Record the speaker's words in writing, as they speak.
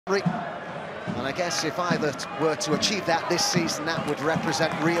And I guess if either were to achieve that this season, that would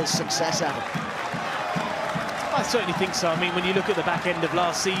represent real success, Adam. I certainly think so. I mean, when you look at the back end of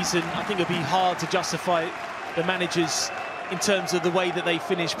last season, I think it'd be hard to justify the managers in terms of the way that they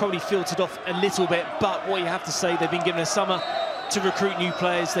finished. Probably filtered off a little bit, but what you have to say, they've been given a summer to recruit new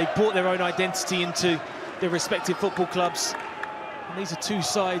players. They brought their own identity into their respective football clubs. And these are two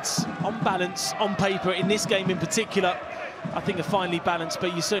sides on balance, on paper, in this game in particular, I think are finely balanced,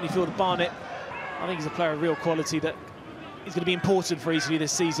 but you certainly feel that Barnet, I think he's a player of real quality that is going to be important for Eastleigh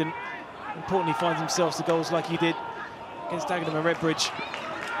this season. Importantly, finds himself the goals like he did against Dagenham and Redbridge.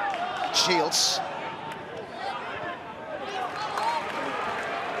 Shields.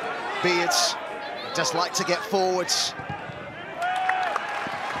 Beards just like to get forwards.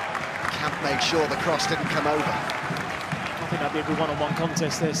 Camp made sure the cross didn't come over. I think that'd be a good one-on-one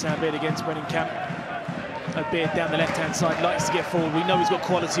contest there, Sam Beard against Brennan Camp. Beard down the left-hand side, likes to get forward. We know he's got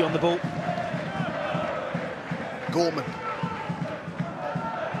quality on the ball. Gorman.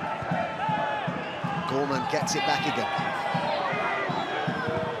 Gorman gets it back again.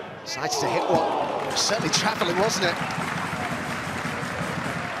 Decides to hit one. It was certainly travelling, wasn't it?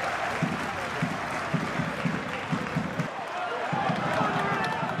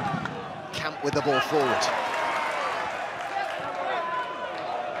 Camp with the ball forward.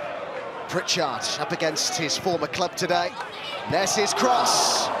 Pritchard up against his former club today. There's his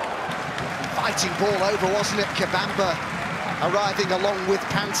cross. Fighting ball over, wasn't it? Kabamba arriving along with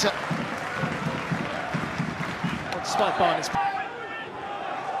Panther. Well, despite Barnet's...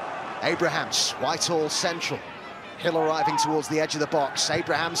 Abrahams, Whitehall central. Hill arriving towards the edge of the box.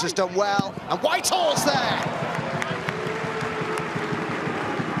 Abrahams has done well, and Whitehall's there!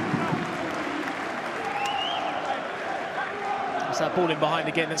 It's that ball in behind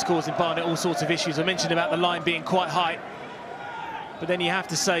again that's causing Barnet all sorts of issues. I mentioned about the line being quite high. But then you have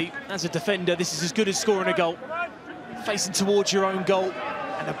to say, as a defender, this is as good as scoring a goal. Facing towards your own goal,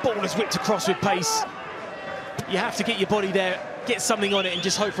 and the ball is whipped across with pace. You have to get your body there, get something on it, and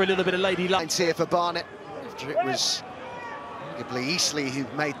just hope for a little bit of lady luck. Here for Barnet, after it was arguably Eastleigh who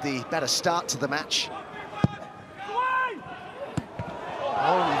made the better start to the match.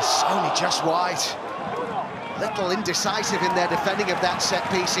 Oh, it's only just wide. Little indecisive in their defending of that set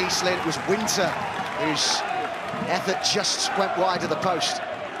piece, Eastleigh. It was Winter whose effort just went wide of the post.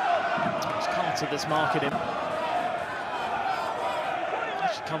 It's Carter that's marking him.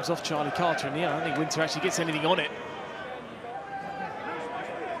 Actually comes off Charlie Carter, and yeah, I don't think Winter actually gets anything on it.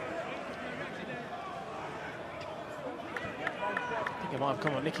 I think it might have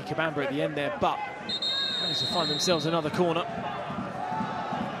come on Nicky Kabamba at the end there, but managed to find themselves another corner.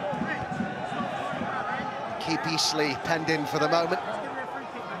 Keep Eastleigh penned in for the moment.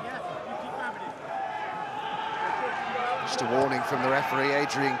 Just a warning from the referee,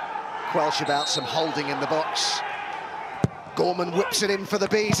 Adrian Quelch, about some holding in the box. Gorman whips it in for the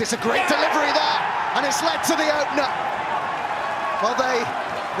Bees. It's a great delivery there, and it's led to the opener. Well, they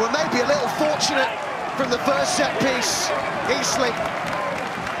were maybe a little fortunate from the first set piece, Eastleigh,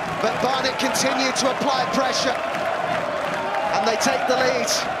 but Barnet continued to apply pressure, and they take the lead.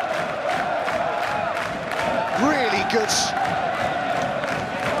 Really good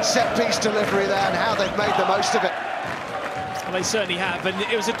set-piece delivery there, and how they've made the most of it. Well, they certainly have, and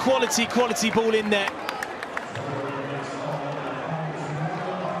it was a quality ball in there.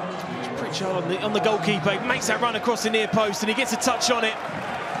 Pritchard on the goalkeeper, makes that run across the near post, and he gets a touch on it.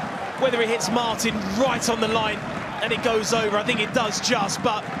 Whether it hits Martin right on the line and it goes over, I think it does just,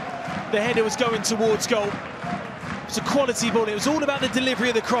 but the header was going towards goal. It's a quality ball. It was all about the delivery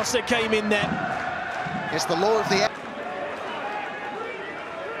of the cross that came in there. It's the law of the air.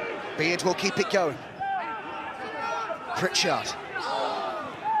 Beard will keep it going. Pritchard.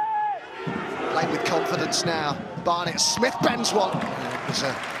 Playing with confidence now. Barnet. Smith bends one. It was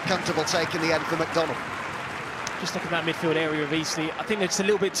a comfortable take in the end for McDonald. Just look at that midfield area of Eastleigh. I think they're just a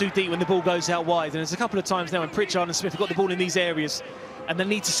little bit too deep when the ball goes out wide. And there's a couple of times now when Pritchard and Smith have got the ball in these areas, and they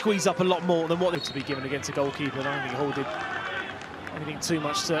need to squeeze up a lot more than what they're to be given against a goalkeeper. I don't think Hall did anything too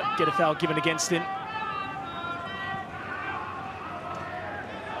much to get a foul given against him.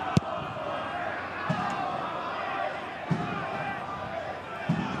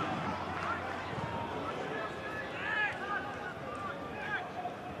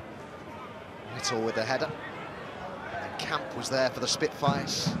 Little with the header. And Camp was there for the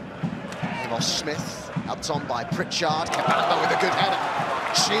Spitfires. Came off Smith, helped on by Pritchard. Kabamba with a good header.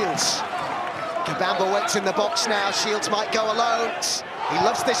 Shields. Kabamba waits in the box now. Shields might go alone. He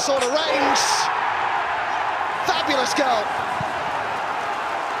loves this sort of range. Fabulous goal.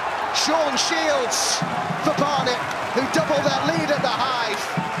 Sean Shields for Barnet, who doubled their lead at the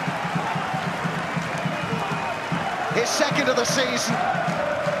Hive. second of the season.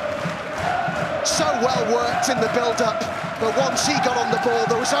 So well worked in the build-up, but once he got on the ball,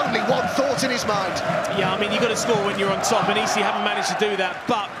 there was only one thought in his mind. Yeah, I mean, you've got to score when you're on top, and Eastleigh haven't managed to do that,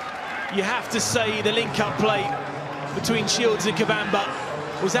 but you have to say the link-up play between Shields and Kabamba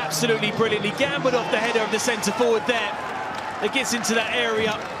was absolutely brilliant. He gambled off the header of the centre-forward there. It gets into that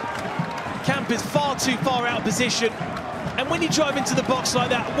area. Camp is far too far out of position, and when you drive into the box like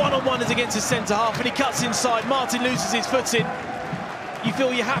that, one-on-one is against his centre-half, and he cuts inside. Martin loses his footing. You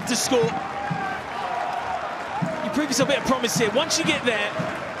feel you have to score. You prove yourself a bit of promise here. Once you get there,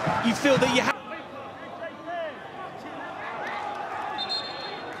 you feel that you have.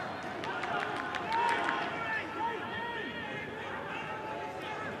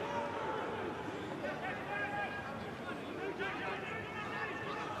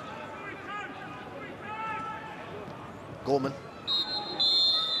 Gorman.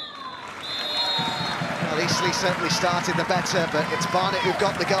 Well, Eastleigh certainly started the better, but it's Barnet who've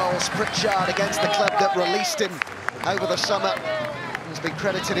got the goals. Pritchard against the club that released him over the summer. He's been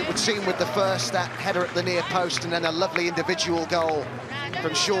credited, it would seem, with the first, that header at the near post, and then a lovely individual goal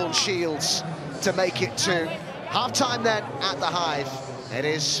from Sean Shields to make it to half-time then at the Hive. It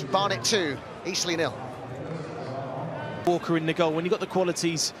is Barnet 2, Eastleigh 0. Walker in the goal. When you've got the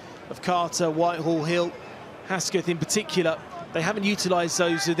qualities of Carter, Whitehall, Hill, Hasketh in particular, they haven't utilised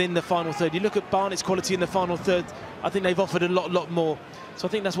those within the final third. You look at Barnet's quality in the final third, I think they've offered a lot more. So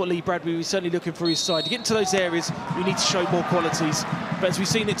I think that's what Lee Bradbury was certainly looking for his side. To get into those areas, you need to show more qualities. But as we've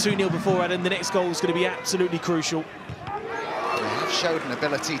seen it 2-0 before, Adam, the next goal is going to be absolutely crucial. They have showed an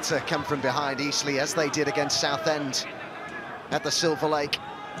ability to come from behind Eastleigh, as they did against Southend at the Silver Lake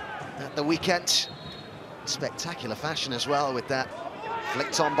at the weekend. Spectacular fashion as well, with that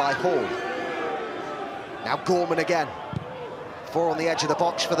flicked on by Hall. Now Gorman again. 4 on the edge of the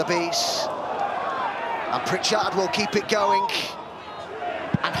box for the Bees. And Pritchard will keep it going.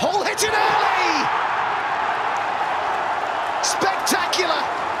 And Hall hit it early! Spectacular!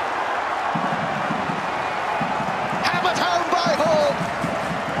 Hammered home by Hall.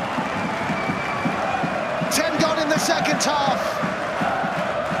 10 gone in the second half.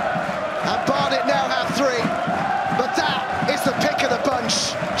 And Barnet now have 3. But that is the pick of the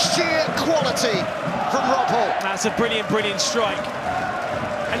bunch. Sheer quality from Rob Hall. That's a brilliant strike.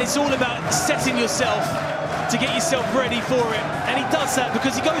 And it's all about setting yourself to get yourself ready for it. And he does that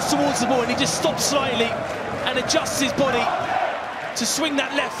because he goes towards the ball and he just stops slightly and adjusts his body to swing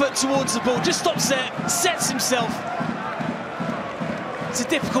that left foot towards the ball. Just stops there, sets himself. It's a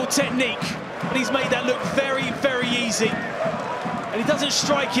difficult technique, but he's made that look very easy. And he doesn't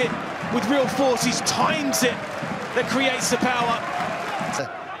strike it with real force, he times it that creates the power.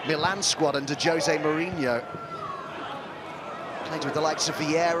 Milan squad under Jose Mourinho. Played with the likes of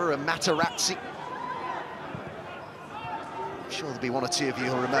Vieira and Materazzi. I'm sure there'll be 1 or 2 of you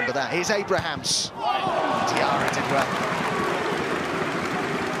who'll remember that. Here's Abrahams. Diarra did well.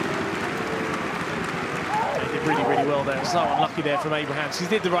 He did really well there. So unlucky there from Abrahams. He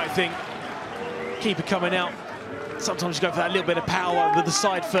did the right thing. Keeper coming out. Sometimes you go for that little bit of power with the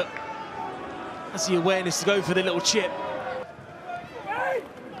side foot. That's the awareness to go for the little chip.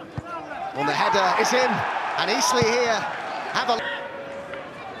 Well, the header is in, and Eastleigh here have a...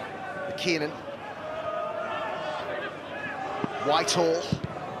 Keenan. Whitehall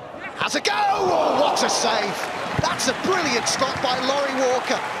has a go! Oh, what a save! That's a brilliant stop by Laurie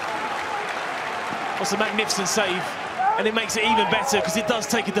Walker. That's a magnificent save, and it makes it even better because it does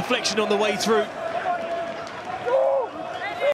take a deflection on the way through.